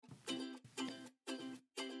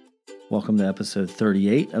Welcome to episode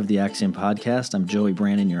 38 of the Axiom Podcast. I'm Joey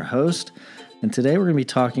Brandon, your host, and today we're going to be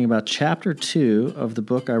talking about chapter 2 of the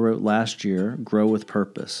book I wrote last year, Grow with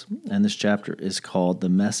Purpose. And this chapter is called The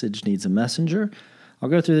Message Needs a Messenger. I'll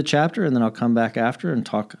go through the chapter and then I'll come back after and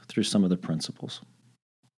talk through some of the principles.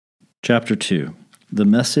 Chapter 2, The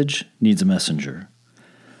Message Needs a Messenger.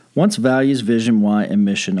 Once values, vision, why, and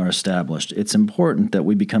mission are established, it's important that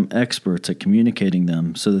we become experts at communicating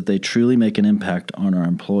them so that they truly make an impact on our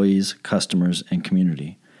employees, customers, and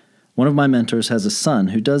community. One of my mentors has a son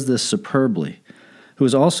who does this superbly, who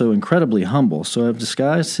is also incredibly humble, so I've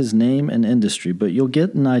disguised his name and industry, but you'll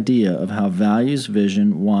get an idea of how values,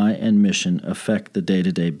 vision, why, and mission affect the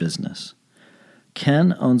day-to-day business.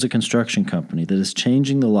 Ken owns a construction company that is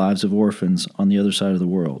changing the lives of orphans on the other side of the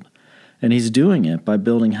world. And he's doing it by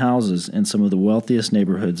building houses in some of the wealthiest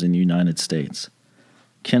neighborhoods in the United States.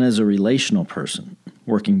 Ken is a relational person,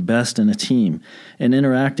 working best in a team and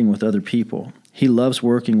interacting with other people. He loves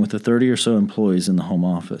working with the 30 or so employees in the home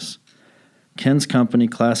office. Ken's company,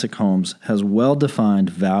 Classic Homes, has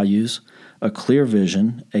well-defined values, a clear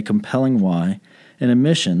vision, a compelling why, and a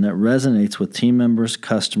mission that resonates with team members,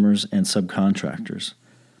 customers, and subcontractors.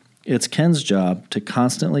 It's Ken's job to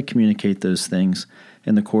constantly communicate those things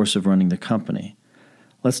in the course of running the company.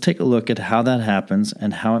 Let's take a look at how that happens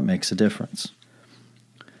and how it makes a difference.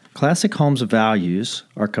 Classic Homes' values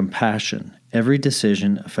are compassion. Every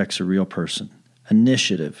decision affects a real person.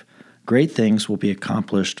 Initiative. Great things will be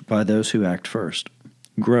accomplished by those who act first.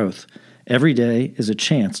 Growth. Every day is a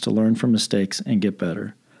chance to learn from mistakes and get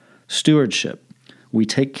better. Stewardship. We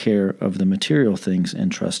take care of the material things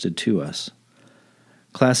entrusted to us.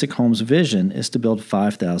 Classic Homes' vision is to build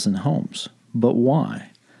 5,000 homes. But why?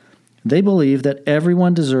 They believe that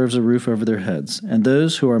everyone deserves a roof over their heads, and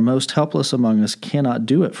those who are most helpless among us cannot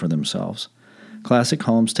do it for themselves. Classic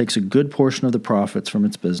Homes takes a good portion of the profits from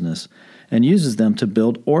its business and uses them to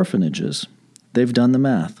build orphanages. They've done the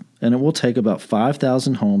math, and it will take about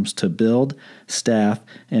 5,000 homes to build, staff,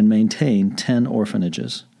 and maintain 10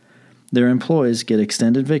 orphanages. Their employees get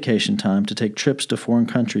extended vacation time to take trips to foreign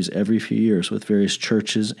countries every few years with various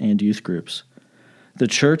churches and youth groups. The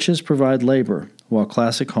churches provide labor, while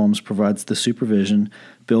Classic Homes provides the supervision,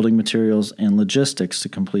 building materials, and logistics to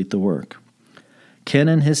complete the work. Ken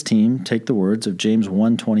and his team take the words of James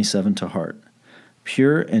 1:27 to heart.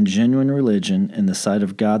 Pure and genuine religion in the sight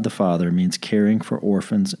of God the Father means caring for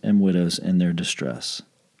orphans and widows in their distress.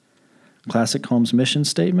 Classic Homes' mission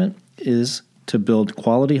statement is to build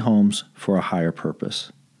quality homes for a higher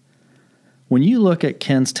purpose. When you look at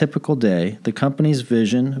Ken's typical day, the company's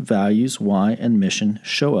vision, values, why, and mission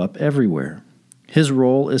show up everywhere. His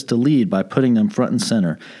role is to lead by putting them front and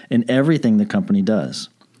center in everything the company does.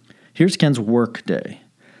 Here's Ken's work day.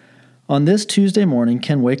 On this Tuesday morning,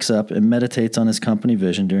 Ken wakes up and meditates on his company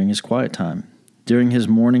vision during his quiet time. During his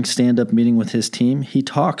morning stand-up meeting with his team, he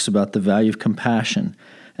talks about the value of compassion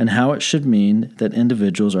and how it should mean that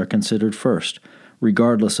individuals are considered first,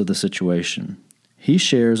 regardless of the situation. He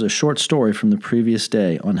shares a short story from the previous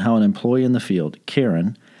day on how an employee in the field,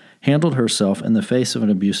 Karen, handled herself in the face of an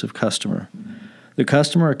abusive customer. The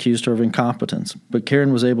customer accused her of incompetence, but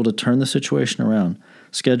Karen was able to turn the situation around,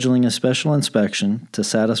 scheduling a special inspection to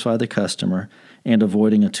satisfy the customer and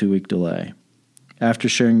avoiding a 2-week delay. After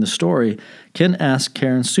sharing the story, Ken asked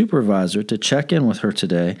Karen's supervisor to check in with her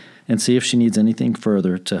today and see if she needs anything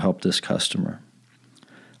further to help this customer.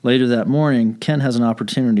 Later that morning, Ken has an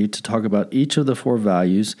opportunity to talk about each of the 4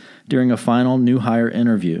 values during a final new hire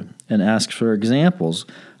interview and asks for examples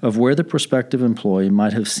of where the prospective employee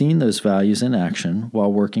might have seen those values in action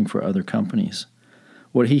while working for other companies.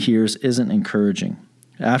 What he hears isn't encouraging.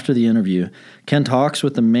 After the interview, Ken talks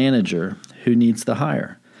with the manager who needs the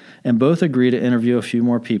hire, and both agree to interview a few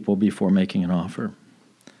more people before making an offer.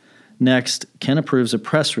 Next, Ken approves a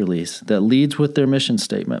press release that leads with their mission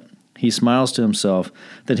statement. He smiles to himself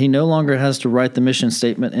that he no longer has to write the mission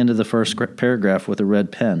statement into the first paragraph with a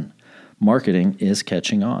red pen. Marketing is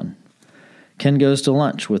catching on. Ken goes to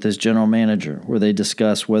lunch with his general manager, where they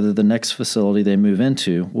discuss whether the next facility they move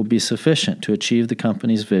into will be sufficient to achieve the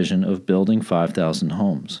company's vision of building 5,000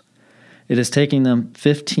 homes. It is taking them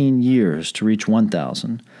 15 years to reach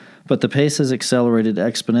 1,000, but the pace has accelerated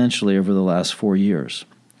exponentially over the last 4 years.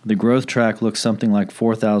 The growth track looks something like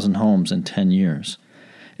 4,000 homes in 10 years.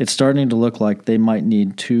 It's starting to look like they might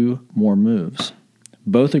need 2 more moves.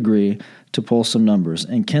 Both agree to pull some numbers,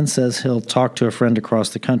 and Ken says he'll talk to a friend across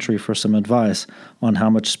the country for some advice on how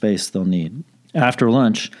much space they'll need. After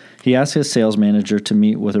lunch, he asks his sales manager to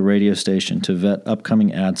meet with a radio station to vet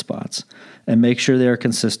upcoming ad spots and make sure they are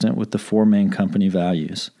consistent with the 4 main company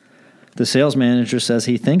values. The sales manager says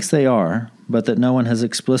he thinks they are, but that no one has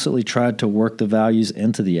explicitly tried to work the values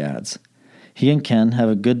into the ads. He and Ken have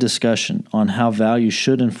a good discussion on how values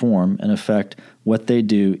should inform and affect what they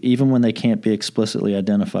do, even when they can't be explicitly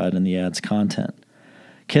identified in the ad's content.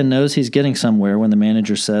 Ken knows he's getting somewhere when the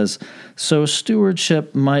manager says, "So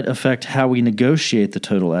stewardship might affect how we negotiate the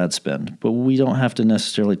total ad spend, but we don't have to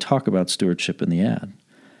necessarily talk about stewardship in the ad."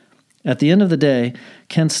 At the end of the day,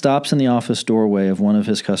 Ken stops in the office doorway of one of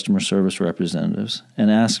his customer service representatives and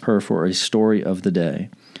asks her for a story of the day.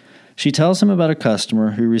 She tells him about a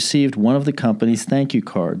customer who received one of the company's thank you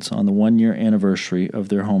cards on the 1-year anniversary of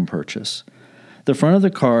their home purchase. The front of the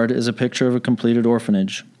card is a picture of a completed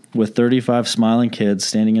orphanage with 35 smiling kids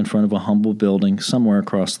standing in front of a humble building somewhere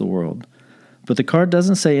across the world. But the card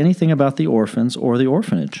doesn't say anything about the orphans or the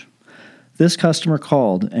orphanage. This customer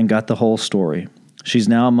called and got the whole story. She's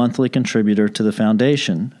now a monthly contributor to the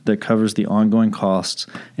foundation that covers the ongoing costs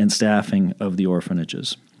and staffing of the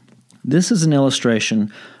orphanages. This is an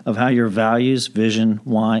illustration of how your values, vision,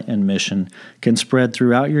 why, and mission can spread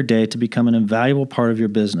throughout your day to become an invaluable part of your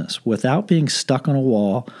business without being stuck on a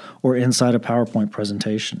wall or inside a PowerPoint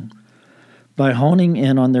presentation. By honing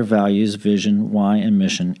in on their values, vision, why, and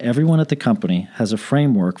mission, everyone at the company has a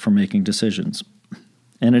framework for making decisions.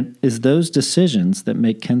 And it is those decisions that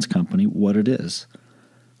make Ken's company what it is.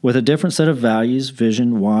 With a different set of values,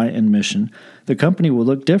 vision, why, and mission, the company will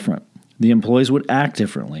look different. The employees would act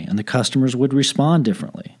differently, and the customers would respond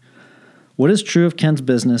differently. What is true of Ken's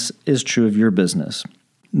business is true of your business.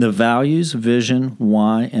 The values, vision,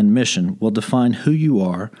 why, and mission will define who you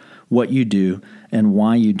are, what you do, and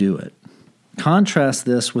why you do it. Contrast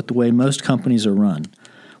this with the way most companies are run.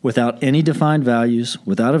 Without any defined values,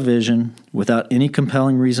 without a vision, without any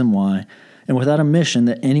compelling reason why, and without a mission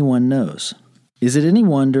that anyone knows. Is it any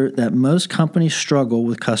wonder that most companies struggle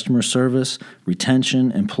with customer service,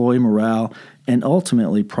 retention, employee morale, and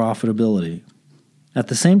ultimately profitability? At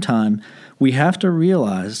the same time, we have to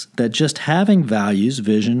realize that just having values,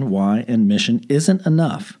 vision, why, and mission isn't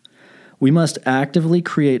enough. We must actively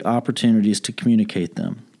create opportunities to communicate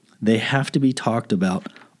them. They have to be talked about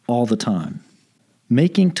all the time.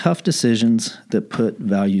 Making tough decisions that put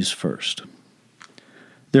values first.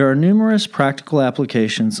 There are numerous practical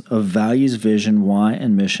applications of values, vision, why,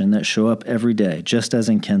 and mission that show up every day, just as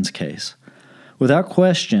in Ken's case. Without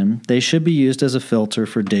question, they should be used as a filter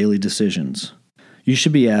for daily decisions. You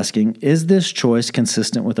should be asking, is this choice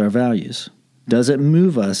consistent with our values? Does it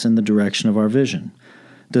move us in the direction of our vision?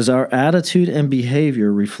 Does our attitude and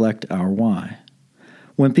behavior reflect our why?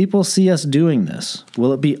 When people see us doing this,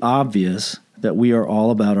 will it be obvious that we are all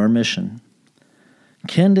about our mission?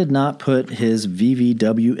 Ken did not put his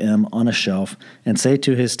VVWM on a shelf and say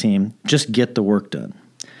to his team, just get the work done.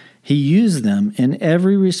 He used them in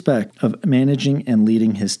every respect of managing and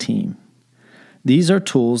leading his team. These are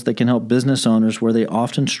tools that can help business owners where they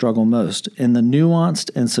often struggle most, in the nuanced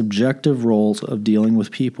and subjective roles of dealing with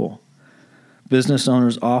people. Business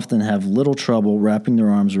owners often have little trouble wrapping their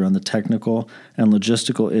arms around the technical and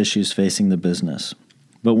logistical issues facing the business.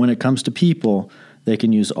 But when it comes to people, they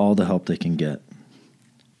can use all the help they can get.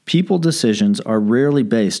 People decisions are rarely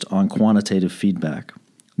based on quantitative feedback.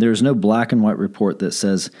 There is no black and white report that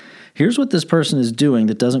says, here's what this person is doing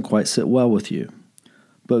that doesn't quite sit well with you.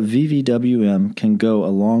 But VVWM can go a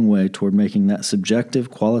long way toward making that subjective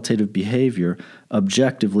qualitative behavior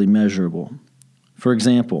objectively measurable. For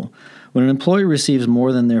example, when an employee receives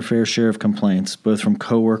more than their fair share of complaints, both from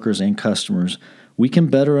coworkers and customers, we can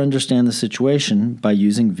better understand the situation by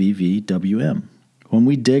using VVWM. When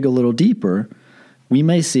we dig a little deeper, we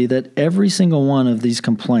may see that every single one of these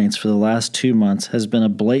complaints for the last 2 months has been a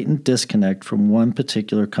blatant disconnect from one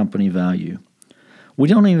particular company value. We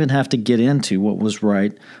don't even have to get into what was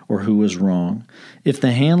right or who was wrong. If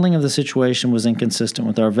the handling of the situation was inconsistent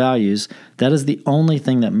with our values, that is the only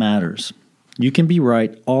thing that matters. You can be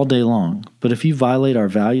right all day long, but if you violate our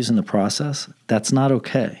values in the process, that's not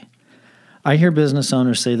okay. I hear business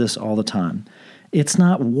owners say this all the time. It's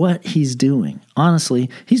not what he's doing. Honestly,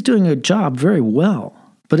 he's doing a job very well,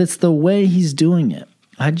 but it's the way he's doing it.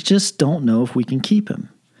 I just don't know if we can keep him.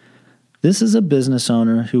 This is a business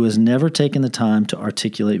owner who has never taken the time to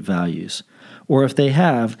articulate values. Or if they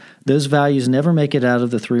have, those values never make it out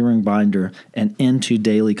of the 3-ring binder and into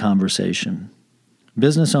daily conversation.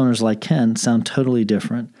 Business owners like Ken sound totally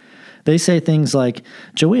different. They say things like,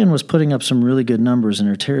 Joanne was putting up some really good numbers in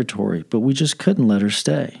her territory, but we just couldn't let her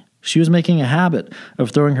stay. She was making a habit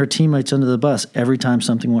of throwing her teammates under the bus every time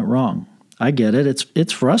something went wrong. I get it.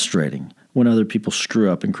 It's frustrating when other people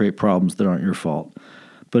screw up and create problems that aren't your fault.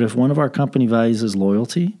 But if one of our company values is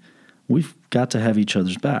loyalty, we've got to have each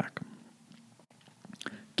other's back.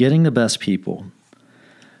 getting the best people.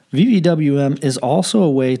 VVWM is also a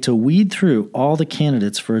way to weed through all the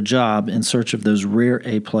candidates for a job in search of those rare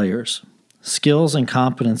A players. Skills and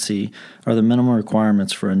competency are the minimum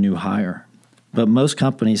requirements for a new hire. But most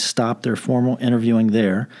companies stop their formal interviewing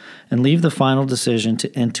there and leave the final decision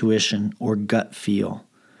to intuition or gut feel.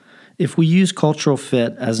 If we use cultural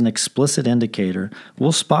fit as an explicit indicator,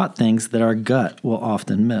 we'll spot things that our gut will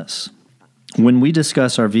often miss. When we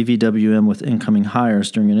discuss our VVWM with incoming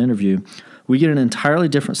hires during an interview, we get an entirely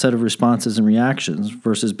different set of responses and reactions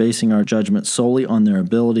versus basing our judgment solely on their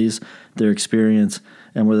abilities, their experience,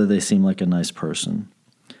 and whether they seem like a nice person.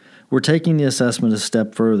 We're taking the assessment a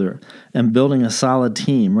step further and building a solid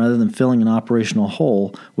team rather than filling an operational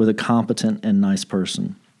hole with a competent and nice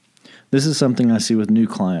person. This is something I see with new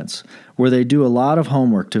clients, where they do a lot of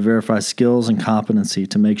homework to verify skills and competency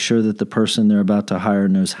to make sure that the person they're about to hire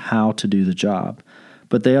knows how to do the job.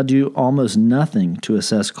 But they do almost nothing to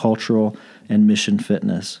assess cultural and mission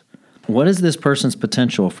fitness. What is this person's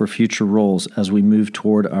potential for future roles as we move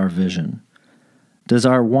toward our vision? Does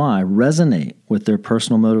our why resonate with their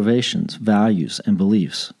personal motivations, values, and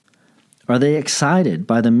beliefs? Are they excited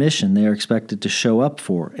by the mission they are expected to show up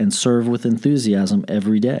for and serve with enthusiasm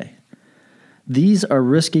every day? These are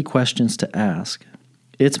risky questions to ask.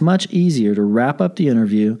 It's much easier to wrap up the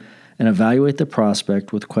interview and evaluate the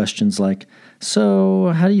prospect with questions like,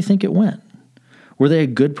 "So, how do you think it went? Were they a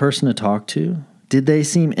good person to talk to? Did they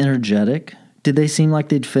seem energetic? Did they seem like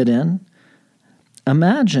they'd fit in?"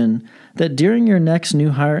 Imagine that during your next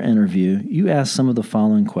new hire interview, you ask some of the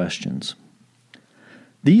following questions.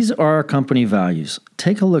 These are our company values.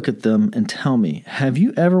 Take a look at them and tell me, have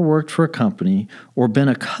you ever worked for a company or been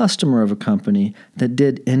a customer of a company that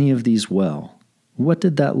did any of these well? What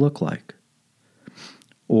did that look like?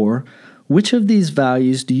 Or, which of these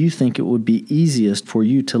values do you think it would be easiest for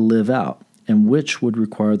you to live out, and which would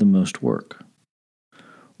require the most work?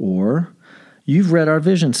 Or, you've read our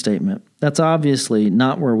vision statement. That's obviously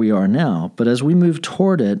not where we are now, but as we move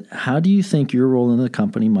toward it, how do you think your role in the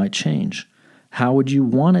company might change? How would you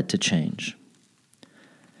want it to change?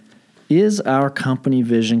 Is our company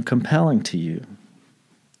vision compelling to you?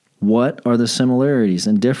 What are the similarities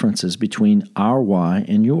and differences between our why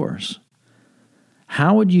and yours?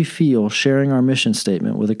 How would you feel sharing our mission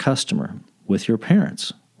statement with a customer, with your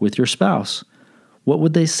parents, with your spouse? What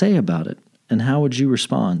would they say about it, and how would you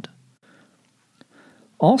respond?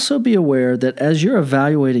 Also be aware that as you're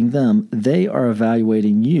evaluating them, they are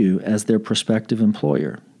evaluating you as their prospective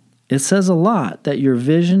employer. It says a lot that your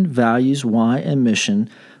vision, values, why, and mission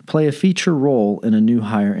play a feature role in a new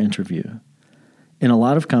hire interview. In a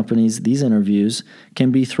lot of companies, these interviews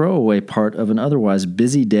can be throwaway part of an otherwise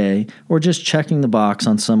busy day or just checking the box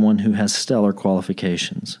on someone who has stellar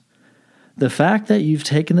qualifications. The fact that you've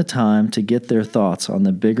taken the time to get their thoughts on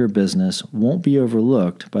the bigger business won't be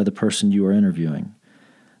overlooked by the person you are interviewing.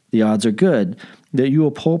 The odds are good that you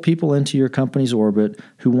will pull people into your company's orbit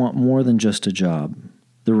who want more than just a job.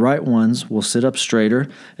 The right ones will sit up straighter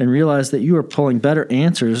and realize that you are pulling better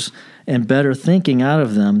answers and better thinking out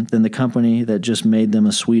of them than the company that just made them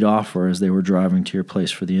a sweet offer as they were driving to your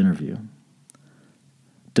place for the interview.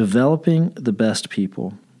 Developing the best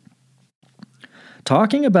people.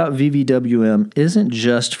 Talking about VVWM isn't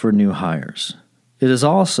just for new hires. It is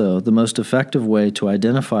also the most effective way to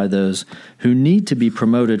identify those who need to be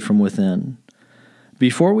promoted from within.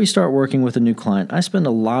 Before we start working with a new client, I spend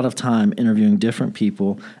a lot of time interviewing different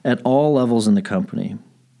people at all levels in the company.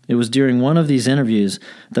 It was during one of these interviews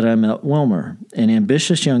that I met Wilmer, an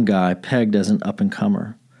ambitious young guy pegged as an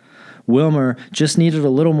up-and-comer. Wilmer just needed a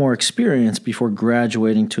little more experience before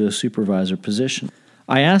graduating to a supervisor position.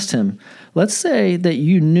 I asked him, let's say that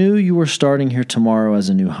you knew you were starting here tomorrow as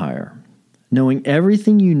a new hire. Knowing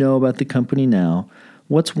everything you know about the company now,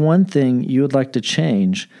 what's one thing you would like to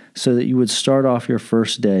change so that you would start off your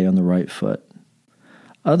first day on the right foot?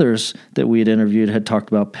 Others that we had interviewed had talked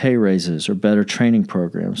about pay raises or better training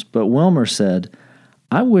programs, but Wilmer said,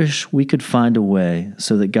 I wish we could find a way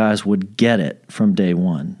so that guys would get it from day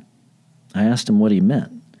one. I asked him what he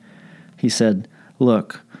meant. He said,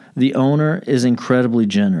 look, the owner is incredibly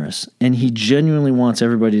generous, and he genuinely wants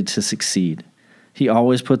everybody to succeed. He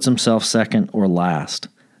always puts himself second or last.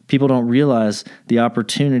 People don't realize the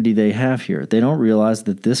opportunity they have here. They don't realize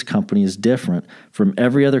that this company is different from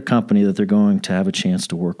every other company that they're going to have a chance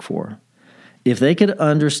to work for. If they could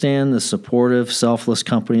understand the supportive, selfless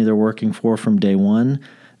company they're working for from day one,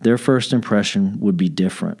 their first impression would be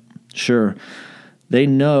different. Sure, they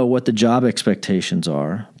know what the job expectations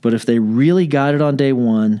are, but if they really got it on day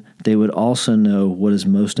one, they would also know what is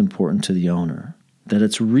most important to the owner, that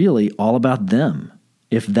it's really all about them.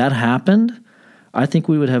 If that happened, I think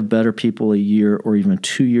we would have better people a year or even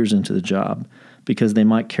 2 years into the job because they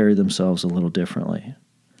might carry themselves a little differently.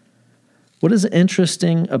 What is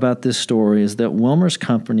interesting about this story is that Wilmer's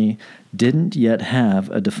company didn't yet have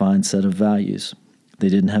a defined set of values. They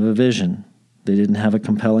didn't have a vision. They didn't have a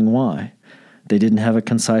compelling why. They didn't have a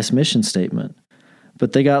concise mission statement.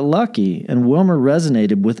 But they got lucky, and Wilmer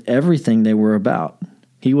resonated with everything they were about.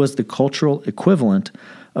 He was the cultural equivalent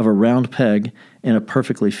of a round peg in a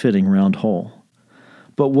perfectly fitting round hole.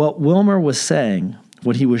 But what Wilmer was saying,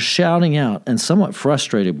 what he was shouting out and somewhat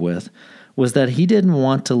frustrated with, was that he didn't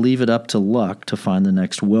want to leave it up to luck to find the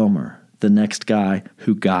next Wilmer, the next guy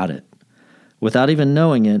who got it. Without even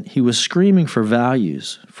knowing it, he was screaming for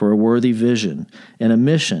values, for a worthy vision, and a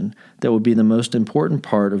mission that would be the most important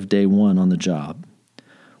part of day one on the job.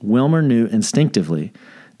 Wilmer knew instinctively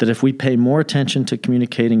that if we pay more attention to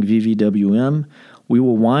communicating VVWM, we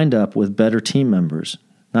will wind up with better team members,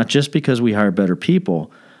 not just because we hire better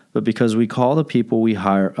people, but because we call the people we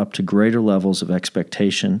hire up to greater levels of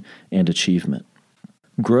expectation and achievement.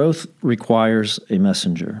 Growth requires a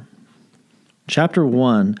messenger. Chapter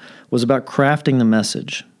 1 was about crafting the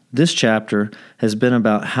message. This chapter has been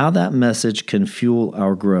about how that message can fuel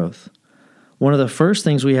our growth. One of the first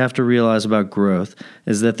things we have to realize about growth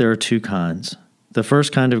is that there are two kinds. The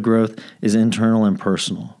first kind of growth is internal and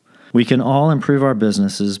personal. We can all improve our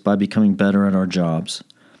businesses by becoming better at our jobs.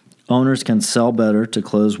 Owners can sell better to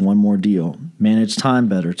close one more deal, manage time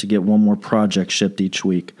better to get one more project shipped each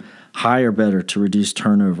week, hire better to reduce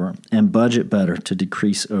turnover, and budget better to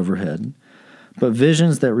decrease overhead. But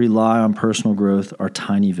visions that rely on personal growth are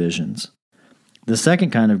tiny visions. The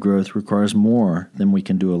second kind of growth requires more than we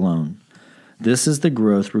can do alone. This is the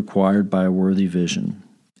growth required by a worthy vision.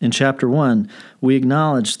 In Chapter 1, we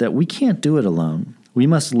acknowledge that we can't do it alone. We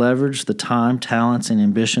must leverage the time, talents, and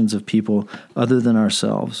ambitions of people other than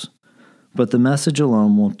ourselves. But the message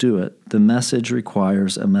alone won't do it. The message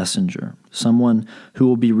requires a messenger, someone who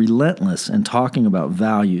will be relentless in talking about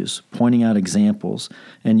values, pointing out examples,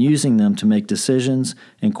 and using them to make decisions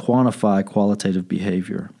and quantify qualitative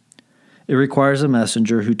behavior. It requires a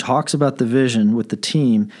messenger who talks about the vision with the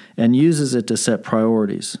team and uses it to set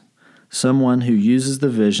priorities, someone who uses the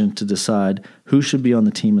vision to decide who should be on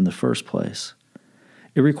the team in the first place.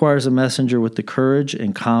 It requires a messenger with the courage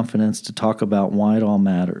and confidence to talk about why it all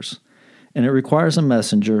matters. And it requires a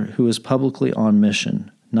messenger who is publicly on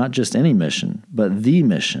mission, not just any mission, but the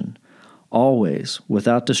mission, always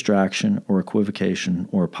without distraction or equivocation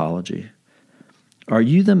or apology. Are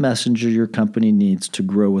you the messenger your company needs to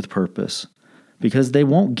grow with purpose? Because they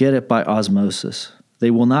won't get it by osmosis.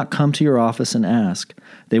 They will not come to your office and ask.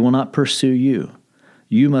 They will not pursue you.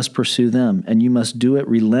 You must pursue them, and you must do it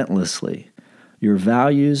relentlessly. Your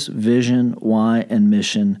values, vision, why, and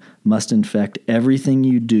mission must infect everything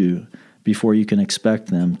you do before you can expect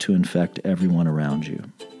them to infect everyone around you.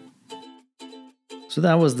 So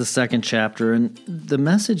that was the second chapter, and the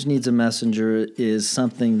message needs a messenger is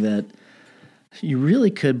something that you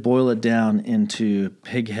really could boil it down into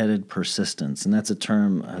pig-headed persistence, and that's a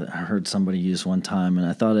term I heard somebody use one time, and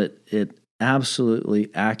I thought it absolutely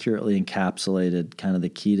accurately encapsulated kind of the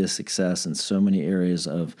key to success in so many areas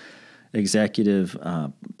of executive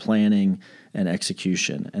planning and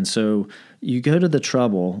execution. And so you go to the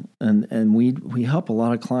trouble, and we help a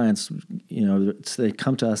lot of clients, they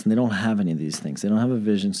come to us and they don't have any of these things. They don't have a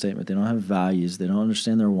vision statement. They don't have values. They don't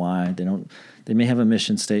understand their why. They may have a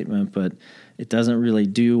mission statement, but it doesn't really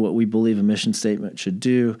do what we believe a mission statement should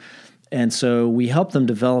do. And so we help them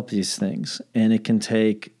develop these things, and it can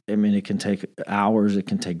take hours, it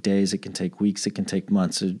can take days, it can take weeks, it can take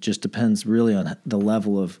months. It just depends really on the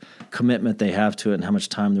level of commitment they have to it and how much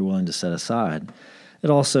time they're willing to set aside. It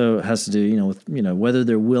also has to do, with whether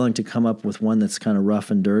they're willing to come up with one that's kind of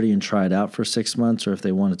rough and dirty and try it out for 6 months, or if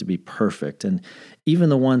they want it to be perfect. And even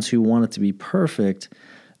the ones who want it to be perfect,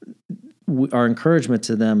 our encouragement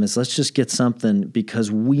to them is let's just get something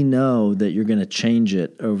because we know that you're going to change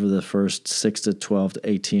it over the first 6 to 12 to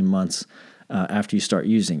 18 months after you start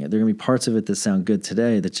using it. There are going to be parts of it that sound good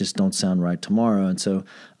today that just don't sound right tomorrow. And so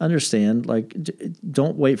understand,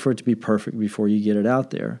 don't wait for it to be perfect before you get it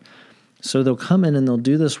out there. So they'll come in and they'll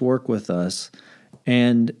do this work with us.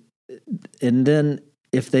 And then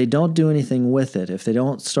if they don't do anything with it, if they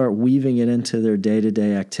don't start weaving it into their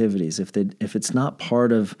day-to-day activities, if it's not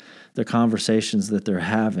part of the conversations that they're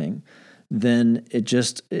having, then it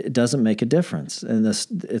doesn't make a difference. And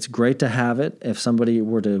it's great to have it. If somebody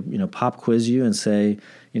were to pop quiz you and say,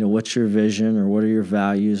 what's your vision or what are your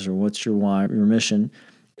values or what's your why, your mission,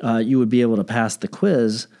 you would be able to pass the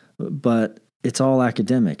quiz, but it's all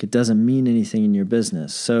academic. It doesn't mean anything in your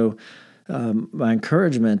business. So my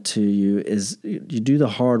encouragement to you is you do the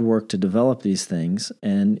hard work to develop these things,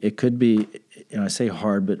 and it could be, I say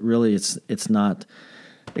hard, but really it's not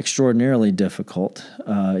extraordinarily difficult.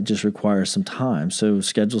 It just requires some time. So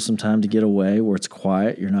schedule some time to get away where it's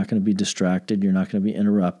quiet. You're not going to be distracted. You're not going to be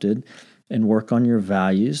interrupted, and work on your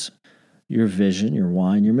values, your vision, your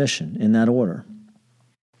why, and your mission in that order.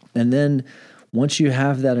 And then once you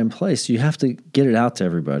have that in place, you have to get it out to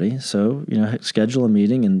everybody. So, schedule a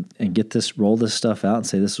meeting and roll this stuff out and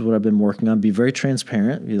say, this is what I've been working on. Be very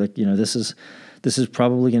transparent. Be like, this is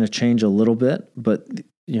probably going to change a little bit, but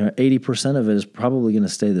 80% of it is probably going to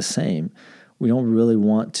stay the same. We don't really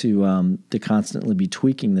want to constantly be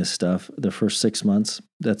tweaking this stuff the first 6 months.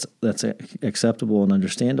 That's acceptable and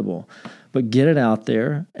understandable. But get it out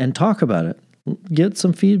there and talk about it. Get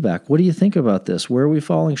some feedback. What do you think about this? Where are we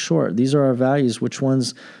falling short? These are our values. Which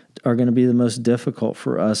ones are going to be the most difficult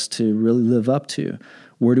for us to really live up to?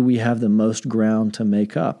 Where do we have the most ground to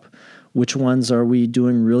make up? Which ones are we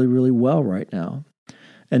doing really, really well right now?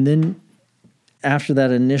 And then after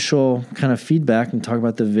that initial kind of feedback, and talk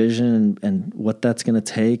about the vision and what that's going to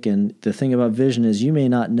take. And the thing about vision is you may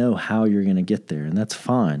not know how you're going to get there, and that's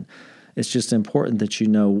fine. It's just important that you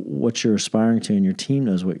know what you're aspiring to and your team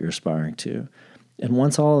knows what you're aspiring to. And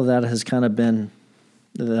once all of that has kind of been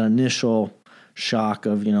that initial shock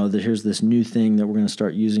of, here's this new thing that we're going to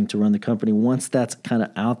start using to run the company, once that's kind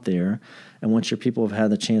of out there and once your people have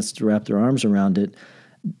had the chance to wrap their arms around it,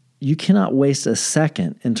 you cannot waste a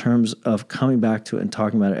second in terms of coming back to it and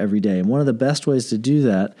talking about it every day. And one of the best ways to do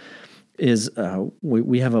that is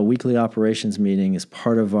we have a weekly operations meeting as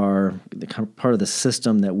part of the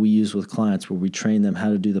system that we use with clients, where we train them how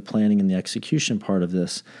to do the planning and the execution part of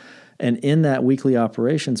this. And in that weekly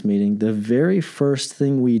operations meeting, the very first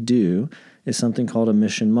thing we do is something called a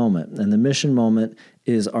mission moment. And the mission moment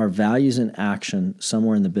is our values in action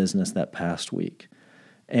somewhere in the business that past week.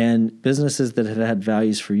 And businesses that have had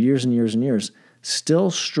values for years and years and years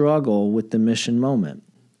still struggle with the mission moment,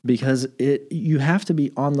 because you have to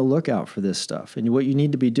be on the lookout for this stuff. And what you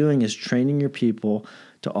need to be doing is training your people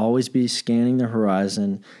to always be scanning the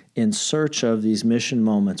horizon in search of these mission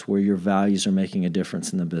moments where your values are making a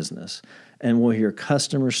difference in the business. And we'll hear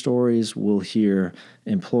customer stories, we'll hear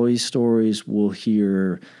employee stories, we'll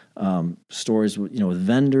hear stories with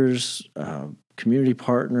vendors, community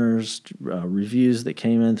partners, reviews that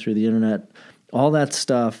came in through the internet. All that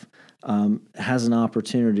stuff has an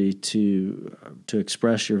opportunity to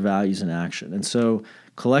express your values in action. And so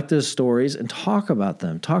collect those stories and talk about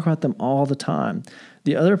them. Talk about them all the time.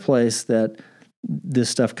 The other place that this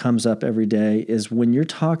stuff comes up every day is when you're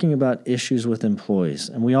talking about issues with employees,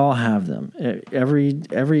 and we all have them.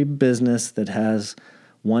 Every business that has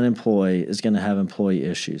one employee is going to have employee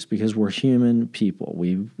issues, because we're human people.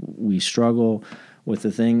 We struggle with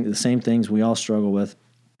the same things we all struggle with.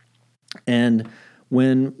 And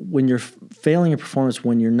when you're failing in performance,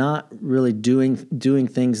 when you're not really doing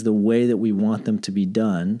things the way that we want them to be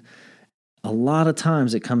done, a lot of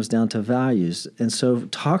times it comes down to values. And so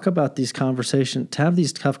talk about these conversations, to have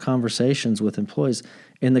these tough conversations with employees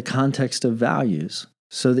in the context of values,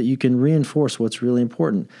 so that you can reinforce what's really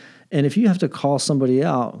important. And if you have to call somebody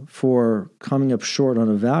out for coming up short on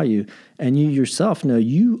a value, and you yourself know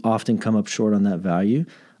you often come up short on that value,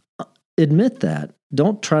 admit that.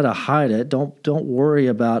 Don't try to hide it. Don't worry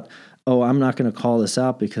about, I'm not going to call this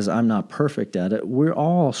out because I'm not perfect at it. We're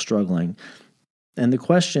all struggling. And the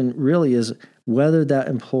question really is whether that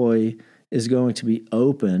employee is going to be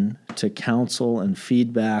open to counsel and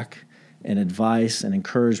feedback and advice and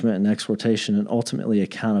encouragement and exhortation and ultimately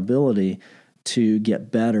accountability to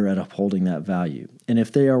get better at upholding that value. And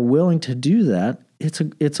if they are willing to do that,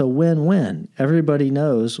 it's a win-win. Everybody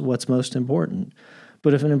knows what's most important.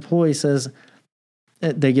 But if an employee says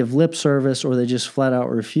they give lip service, or they just flat out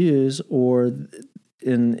refuse, or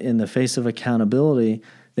in the face of accountability,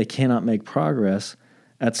 they cannot make progress,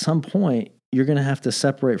 at some point you're going to have to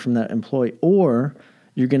separate from that employee, or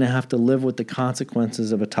you're going to have to live with the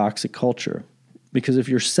consequences of a toxic culture. Because if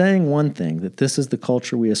you're saying one thing, that this is the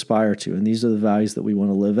culture we aspire to, and these are the values that we want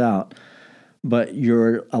to live out, but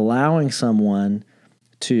you're allowing someone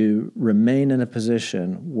to remain in a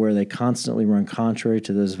position where they constantly run contrary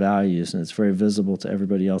to those values, and it's very visible to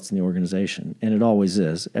everybody else in the organization, and it always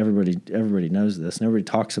is. Everybody knows this, and everybody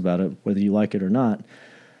talks about it, whether you like it or not.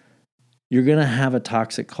 You're going to have a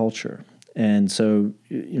toxic culture. And so,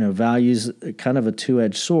 values, kind of a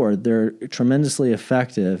two-edged sword. They're tremendously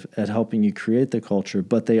effective at helping you create the culture,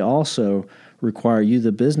 but they also require you,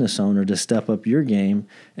 the business owner, to step up your game.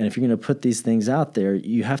 And if you're going to put these things out there,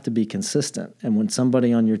 you have to be consistent. And when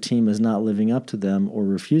somebody on your team is not living up to them or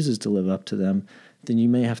refuses to live up to them, then you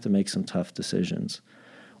may have to make some tough decisions.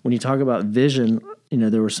 When you talk about vision,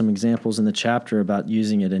 there were some examples in the chapter about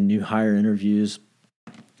using it in new hire interviews,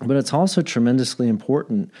 but it's also tremendously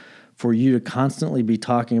important for you to constantly be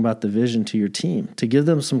talking about the vision to your team, to give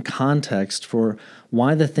them some context for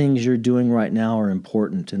why the things you're doing right now are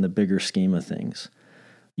important in the bigger scheme of things.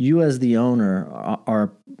 You as the owner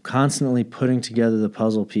are constantly putting together the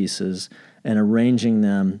puzzle pieces and arranging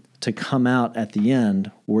them to come out at the end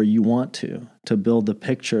where you want to build the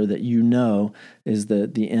picture that is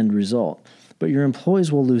the end result. But your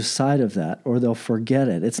employees will lose sight of that, or they'll forget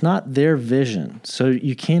it. It's not their vision, so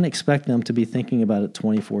you can't expect them to be thinking about it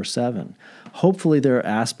 24/7. Hopefully there are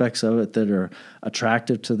aspects of it that are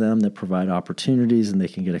attractive to them, that provide opportunities and they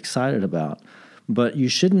can get excited about. But you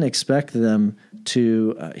shouldn't expect them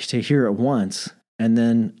to hear it once and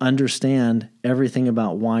then understand everything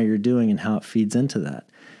about why you're doing and how it feeds into that.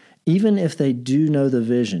 Even if they do know the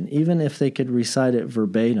vision, even if they could recite it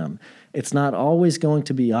verbatim, it's not always going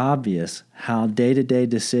to be obvious how day-to-day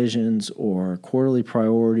decisions or quarterly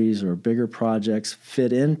priorities or bigger projects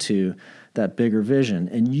fit into that bigger vision.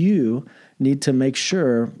 And you need to make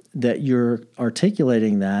sure that you're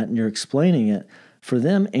articulating that and you're explaining it for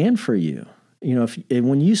them and for you.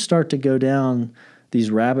 When you start to go down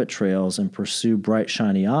these rabbit trails and pursue bright,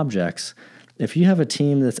 shiny objects, if you have a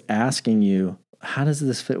team that's asking you, how does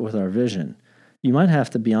this fit with our vision? You might have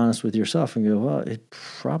to be honest with yourself and go, well, it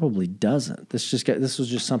probably doesn't. This was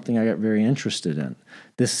just something I got very interested in.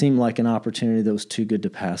 This seemed like an opportunity that was too good to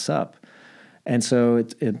pass up. And so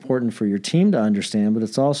it's important for your team to understand, but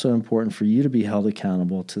it's also important for you to be held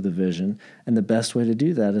accountable to the vision. And the best way to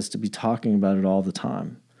do that is to be talking about it all the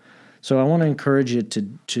time. So I want to encourage you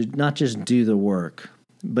to not just do the work,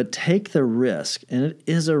 but take the risk. And it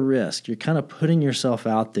is a risk. You're kind of putting yourself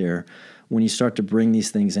out there when you start to bring these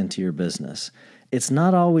things into your business. It's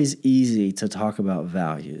not always easy to talk about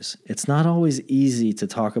values. It's not always easy to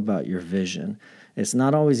talk about your vision. It's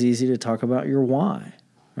not always easy to talk about your why,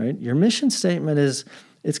 right? Your mission statement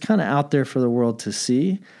it's kind of out there for the world to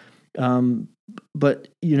see. But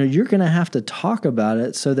you're going to have to talk about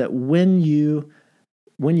it so that when you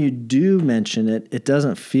do mention it, it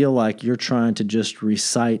doesn't feel like you're trying to just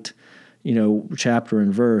recite chapter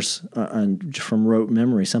and verse from rote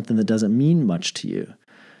memory, something that doesn't mean much to you.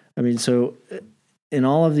 So in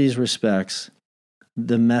all of these respects,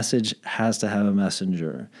 the message has to have a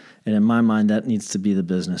messenger. And in my mind, that needs to be the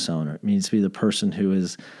business owner. It needs to be the person who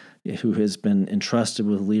has been entrusted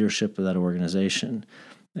with leadership of that organization.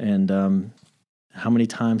 And how many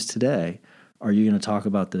times today are you going to talk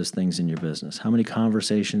about those things in your business? How many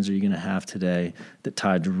conversations are you going to have today that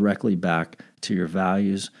tie directly back to your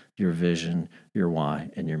values, your vision, your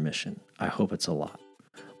why, and your mission? I hope it's a lot.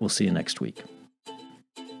 We'll see you next week.